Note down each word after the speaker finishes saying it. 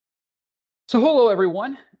So hello,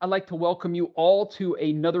 everyone. I'd like to welcome you all to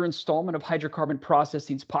another installment of Hydrocarbon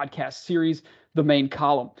Processing's podcast series, The Main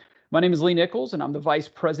Column. My name is Lee Nichols, and I'm the Vice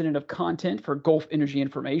President of Content for Gulf Energy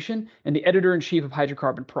Information and the Editor-in-Chief of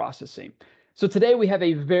Hydrocarbon Processing. So today we have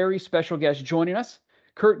a very special guest joining us,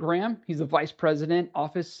 Curt Graham. He's the Vice President,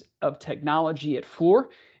 Office of Technology at Fluor.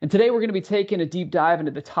 And today we're going to be taking a deep dive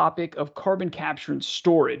into the topic of carbon capture and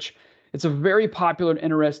storage. It's a very popular and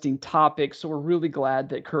interesting topic, so we're really glad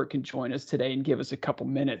that Curt can join us today and give us a couple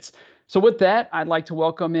minutes. So with that, I'd like to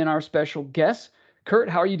welcome in our special guest. Curt,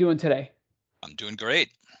 how are you doing today? I'm doing great.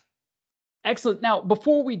 Excellent. Now,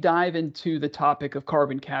 before we dive into the topic of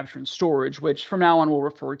carbon capture and storage, which from now on we'll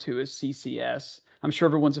refer to as CCS, I'm sure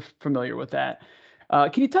everyone's familiar with that.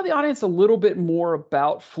 Can you tell the audience a little bit more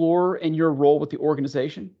about Fluor and your role with the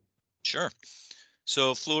organization? Sure.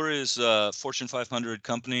 So Fluor is a Fortune 500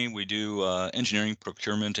 company. We do engineering,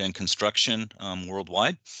 procurement, and construction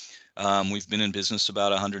worldwide. We've been in business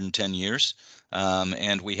about 110 years,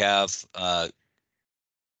 and we have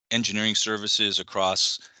engineering services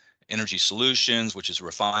across energy solutions, which is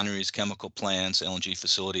refineries, chemical plants, LNG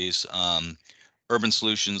facilities, urban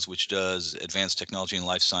solutions, which does advanced technology and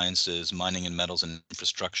life sciences, mining and metals and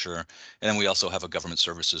infrastructure. And then we also have a government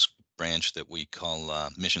services branch that we call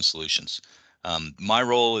Mission Solutions. My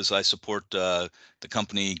role is I support the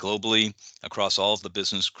company globally across all of the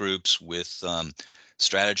business groups with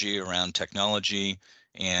strategy around technology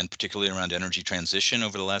and particularly around energy transition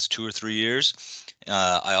over the last 2 or 3 years.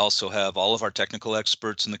 I also have all of our technical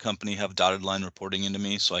experts in the company have dotted line reporting into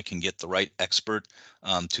me, so I can get the right expert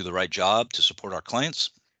to the right job to support our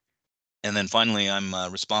clients. And then finally, I'm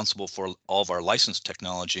responsible for all of our licensed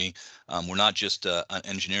technology. We're not just an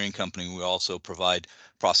engineering company. We also provide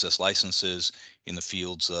process licenses in the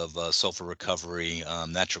fields of sulfur recovery,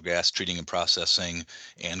 natural gas treating and processing,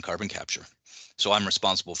 and carbon capture. So I'm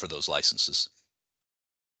responsible for those licenses.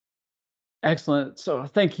 Excellent. So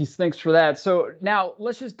thank you. Thanks for that. So now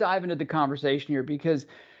let's just dive into the conversation here because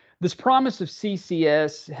this promise of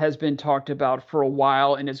CCS has been talked about for a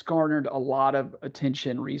while and it's garnered a lot of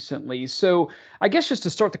attention recently. So I guess just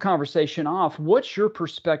to start the conversation off, what's your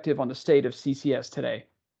perspective on the state of CCS today?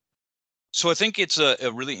 So I think it's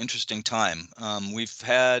a really interesting time. We've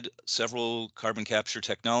had several carbon capture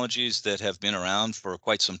technologies that have been around for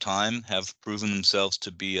quite some time, have proven themselves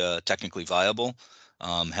to be technically viable,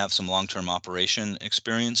 have some long-term operation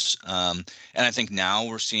experience. And I think now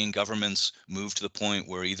we're seeing governments move to the point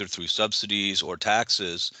where either through subsidies or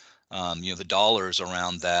taxes, the dollars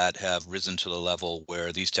around that have risen to the level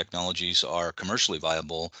where these technologies are commercially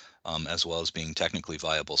viable, as well as being technically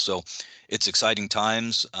viable. So it's exciting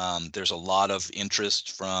times. There's a lot of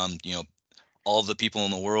interest from, all of the people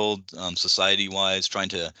in the world, society-wise, trying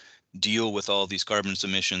to deal with all these carbon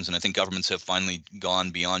emissions. And I think governments have finally gone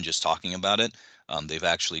beyond just talking about it. They've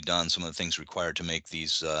actually done some of the things required to make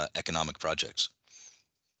these economic projects.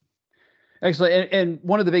 Excellent. And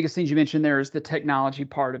one of the biggest things you mentioned there is the technology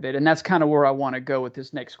part of it. And that's kind of where I want to go with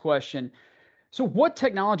this next question. So what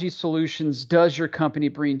technology solutions does your company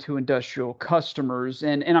bring to industrial customers?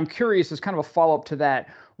 And I'm curious, as kind of a follow-up to that,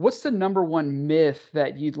 what's the number one myth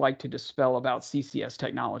that you'd like to dispel about CCS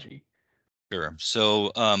technology? Sure.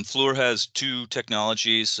 So Fluor has two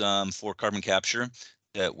technologies for carbon capture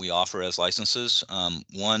that we offer as licenses.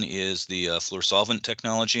 One is the Fluor solvent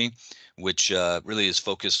technology, which really is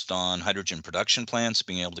focused on hydrogen production plants,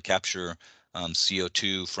 being able to capture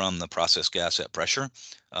CO2 from the process gas at pressure.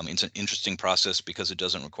 It's an interesting process because it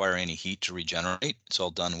doesn't require any heat to regenerate. It's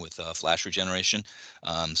all done with flash regeneration.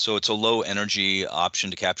 So it's a low energy option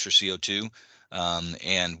to capture CO2.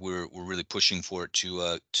 And we're really pushing for it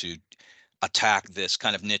to attack this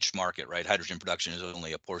kind of niche market, right? Hydrogen production is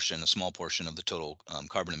only a small portion of the total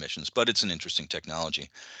carbon emissions, but it's an interesting technology.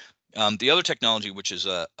 The other technology, which is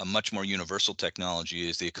a much more universal technology,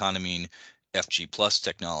 is the Economine FG Plus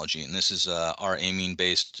technology. And this is our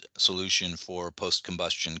amine-based solution for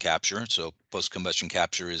post-combustion capture. So post-combustion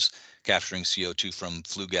capture is capturing CO2 from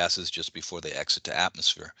flue gases just before they exit to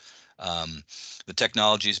atmosphere. The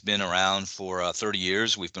technology's been around for 30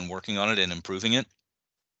 years. We've been working on it and improving it.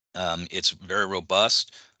 It's very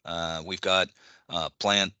robust. We've got a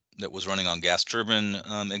plant that was running on gas turbine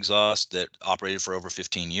exhaust that operated for over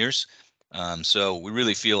 15 years. So we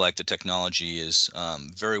really feel like the technology is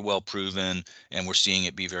very well proven, and we're seeing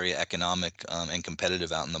it be very economic and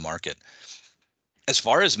competitive out in the market. As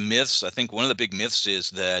far as myths, I think one of the big myths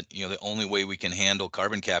is that the only way we can handle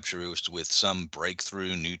carbon capture is with some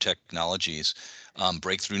breakthrough new technologies.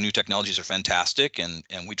 Breakthrough new technologies are fantastic, and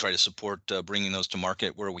we try to support bringing those to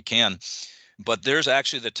market where we can. But there's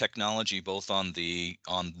actually the technology both on the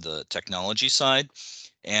technology side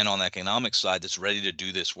and on the economic side that's ready to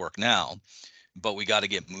do this work now. But we got to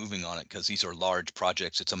get moving on it because these are large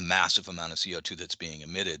projects. It's a massive amount of CO2 that's being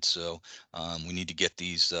emitted. So we need to get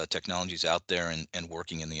these technologies out there and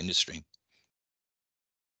working in the industry.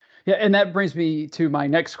 Yeah, and that brings me to my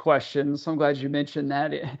next question. So I'm glad you mentioned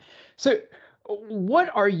that. So,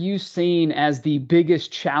 what are you seeing as the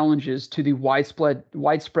biggest challenges to the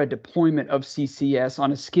widespread deployment of CCS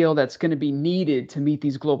on a scale that's going to be needed to meet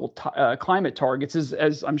these global climate targets?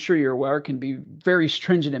 As I'm sure you're aware, can be very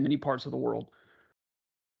stringent in many parts of the world.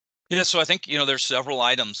 Yeah, so I think, there's several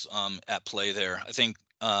items at play there. I think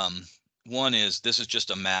one is this is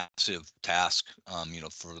just a massive task,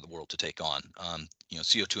 for the world to take on.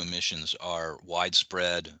 CO2 emissions are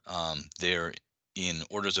widespread. They're in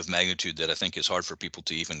orders of magnitude that I think is hard for people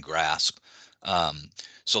to even grasp. Um,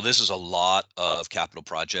 so this is a lot of capital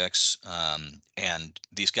projects, and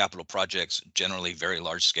these capital projects generally very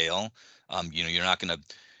large scale. You're not going to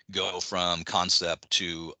go from concept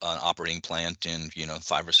to an operating plant in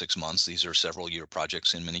 5 or 6 months. These are several year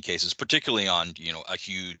projects in many cases, particularly on a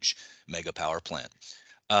huge mega power plant.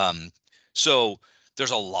 So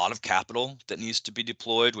there's a lot of capital that needs to be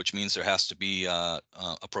deployed, which means there has to be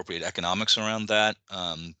appropriate economics around that,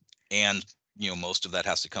 and most of that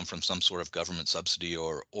has to come from some sort of government subsidy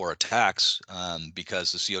or a tax,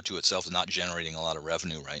 because the CO2 itself is not generating a lot of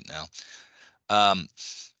revenue right now.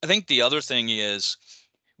 I think the other thing is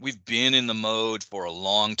we've been in the mode for a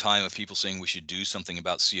long time of people saying we should do something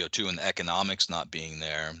about CO2 and the economics not being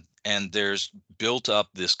there. And there's built up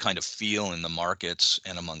this kind of feel in the markets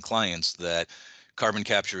and among clients that carbon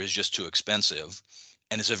capture is just too expensive.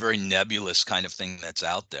 And it's a very nebulous kind of thing that's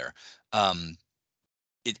out there.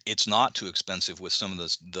 It's not too expensive with some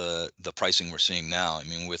of the pricing we're seeing now. I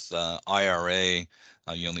mean, with IRA,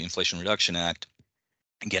 the Inflation Reduction Act,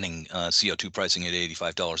 getting CO2 pricing at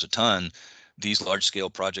 $85 a ton, these large scale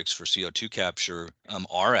projects for CO2 capture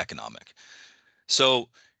are economic. So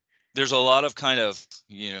there's a lot of kind of,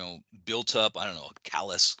 built up, I don't know,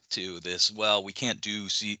 callous to this. Well, we can't do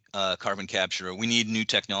carbon capture. We need new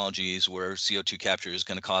technologies where CO2 capture is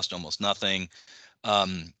going to cost almost nothing.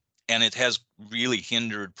 And it has really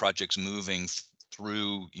hindered projects moving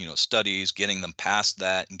through, studies, getting them past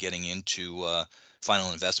that and getting into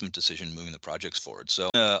final investment decision, moving the projects forward.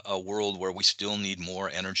 So a world where we still need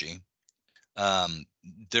more energy,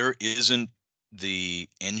 there isn't the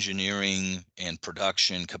engineering and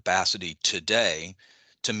production capacity today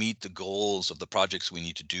to meet the goals of the projects we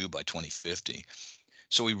need to do by 2050.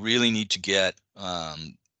 So we really need to get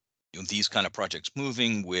these kind of projects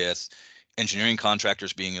moving, with engineering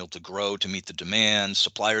contractors being able to grow to meet the demand,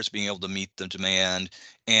 suppliers being able to meet the demand,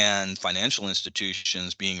 and financial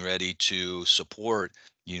institutions being ready to support,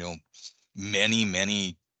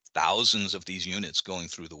 many thousands of these units going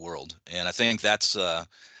through the world. And I think that's a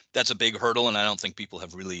big hurdle, and I don't think people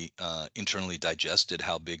have really internally digested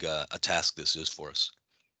how big a task this is for us.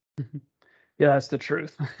 Yeah, that's the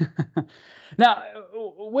truth. Now,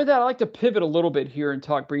 with that, I'd like to pivot a little bit here and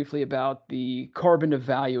talk briefly about the Carbon to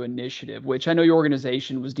Value Initiative, which I know your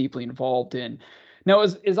organization was deeply involved in. Now,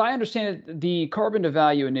 as I understand it, the Carbon to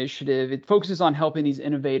Value Initiative, it focuses on helping these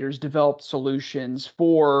innovators develop solutions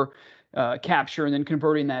for capture and then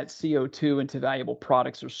converting that CO2 into valuable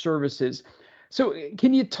products or services. So,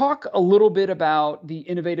 can you talk a little bit about the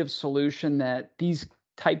innovative solution that these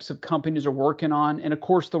types of companies are working on, and of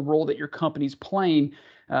course, the role that your company's playing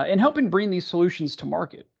in helping bring these solutions to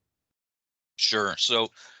market? Sure. So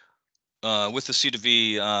with the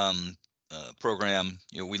C2V program,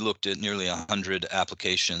 we looked at nearly 100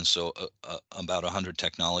 applications, so about 100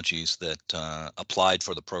 technologies that applied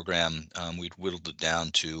for the program. We'd whittled it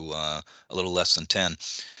down to a little less than 10.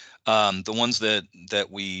 The ones that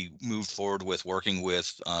we moved forward with working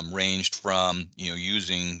with ranged from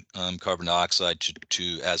using carbon dioxide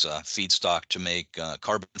to as a feedstock to make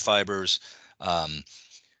carbon fibers.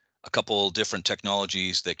 A couple different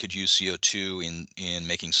technologies that could use CO2 in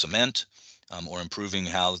making cement, or improving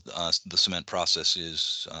how the cement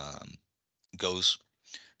process goes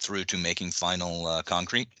through to making final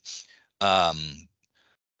concrete.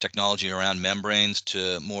 Technology around membranes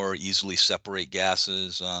to more easily separate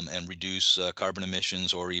gases and reduce carbon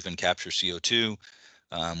emissions or even capture CO2.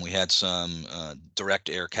 We had some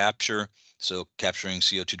direct air capture, so capturing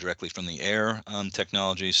CO2 directly from the air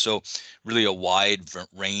technologies. So really a wide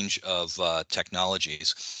range of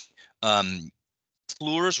technologies.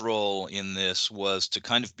 Fluor's role in this was to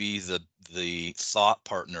kind of be the thought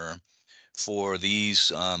partner for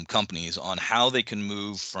these companies on how they can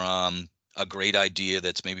move from a great idea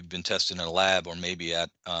that's maybe been tested in a lab or maybe at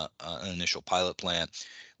an initial pilot plant,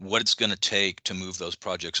 what it's going to take to move those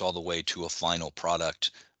projects all the way to a final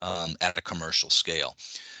product at a commercial scale.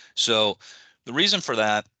 So the reason for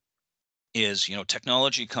that is,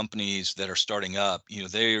 technology companies that are starting up,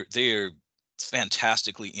 they're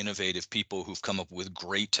fantastically innovative people who've come up with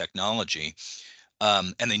great technology,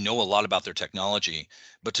 and they know a lot about their technology.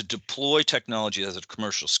 But to deploy technology as a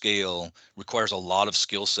commercial scale requires a lot of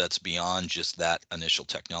skill sets beyond just that initial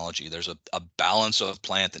technology. There's a balance of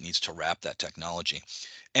plant that needs to wrap that technology,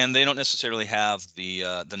 and they don't necessarily have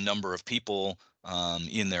the number of people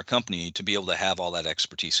in their company to be able to have all that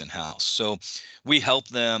expertise in house. So we help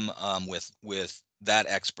them with that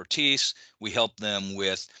expertise. We help them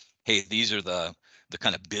with, hey, these are the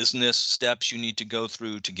kind of business steps you need to go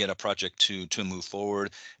through to get a project to move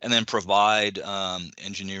forward, and then provide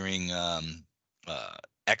engineering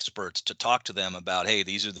experts to talk to them about, hey,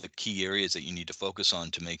 these are the key areas that you need to focus on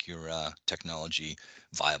to make your technology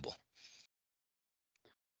viable.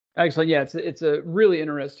 Excellent. Yeah, it's a really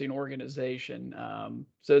interesting organization.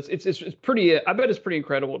 So it's pretty. I bet it's pretty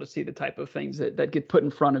incredible to see the type of things that get put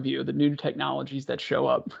in front of you, the new technologies that show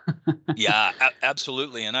up. Yeah,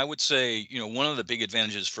 absolutely. And I would say, one of the big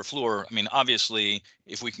advantages for Fluor, I mean, obviously,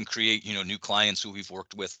 if we can create, new clients who we've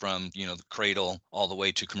worked with from, the cradle all the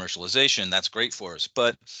way to commercialization, that's great for us.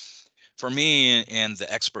 But for me and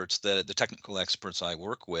the experts, the technical experts I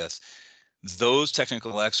work with, those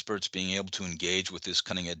technical experts being able to engage with this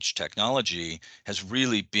cutting edge technology has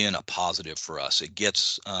really been a positive for us. It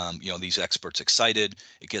gets these experts excited.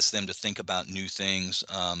 It gets them to think about new things,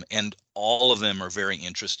 and all of them are very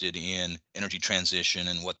interested in energy transition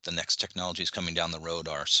and what the next technologies coming down the road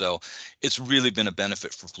are. So it's really been a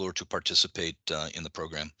benefit for Fluor to participate in the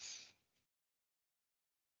program.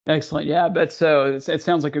 Excellent. Yeah, I bet so. It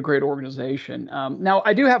sounds like a great organization. Now,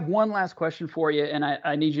 I do have one last question for you, and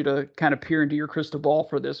I need you to kind of peer into your crystal ball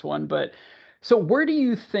for this one. But so, where do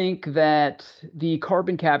you think that the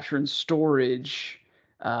carbon capture and storage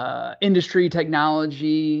industry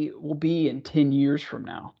technology will be in 10 years from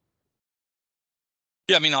now?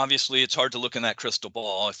 Yeah, I mean, obviously, it's hard to look in that crystal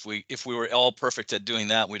ball. If we were all perfect at doing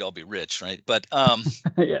that, we'd all be rich, right? But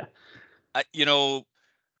Yeah. I,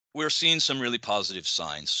 we're seeing some really positive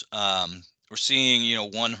signs. We're seeing,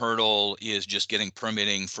 one hurdle is just getting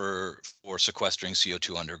permitting for sequestering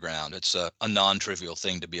CO2 underground. It's a non-trivial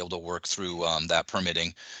thing to be able to work through that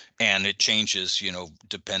permitting, and it changes,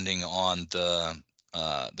 depending on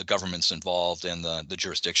the governments involved and the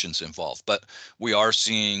jurisdictions involved. But we are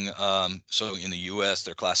seeing, so in the U.S.,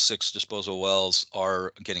 their Class 6 disposal wells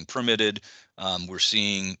are getting permitted. We're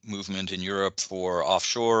seeing movement in Europe for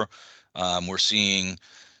offshore. We're seeing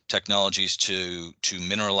technologies to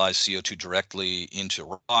mineralize CO2 directly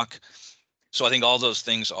into rock. So I think all those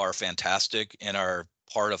things are fantastic and are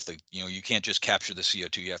part of the, you can't just capture the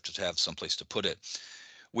CO2, you have to have someplace to put it.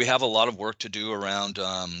 We have a lot of work to do around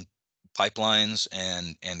pipelines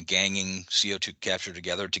and ganging CO2 capture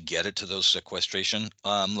together to get it to those sequestration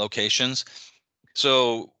locations.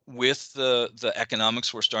 So with the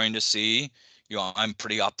economics we're starting to see, I'm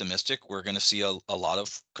pretty optimistic. We're going to see a lot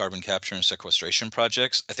of carbon capture and sequestration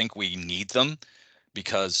projects. I think we need them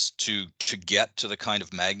because to get to the kind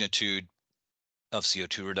of magnitude of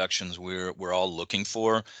CO2 reductions we're all looking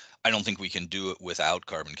for, I don't think we can do it without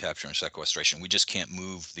carbon capture and sequestration. We just can't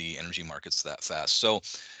move the energy markets that fast. So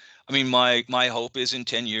I mean, my hope is in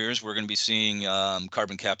 10 years, we're going to be seeing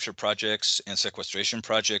carbon capture projects and sequestration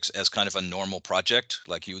projects as kind of a normal project,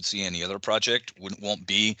 like you would see any other project. Won't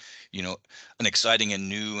be, an exciting and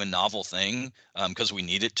new and novel thing, because we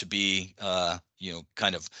need it to be,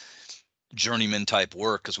 kind of journeyman type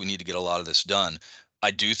work, because we need to get a lot of this done.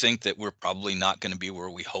 I do think that we're probably not going to be where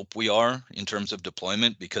we hope we are in terms of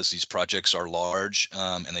deployment, because these projects are large,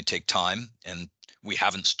 and they take time, and we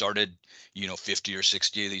haven't started 50 or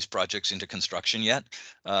 60 of these projects into construction yet.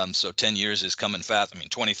 So 10 years is coming fast. I mean,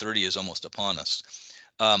 2030 is almost upon us.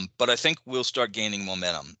 But I think we'll start gaining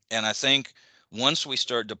momentum. And I think once we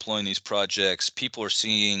start deploying these projects, people are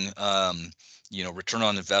seeing, return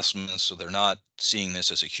on investments. So they're not seeing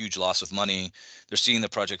this as a huge loss of money. They're seeing the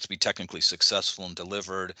projects be technically successful and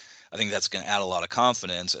delivered. I think that's going to add a lot of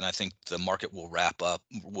confidence. And I think the market will ramp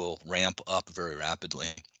up very rapidly.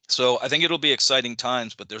 So I think it'll be exciting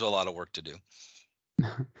times, but there's a lot of work to do.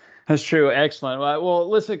 That's true. Excellent. Well,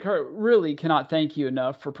 listen, Curt, really cannot thank you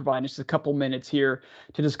enough for providing us a couple minutes here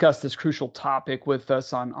to discuss this crucial topic with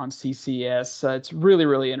us on CCS. It's really,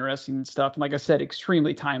 really interesting stuff. And like I said,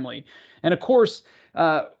 extremely timely. And of course,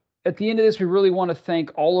 At the end of this, we really want to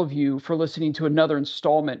thank all of you for listening to another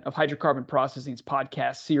installment of Hydrocarbon Processing's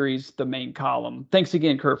podcast series, The Main Column. Thanks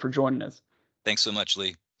again, Curt, for joining us. Thanks so much,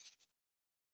 Lee.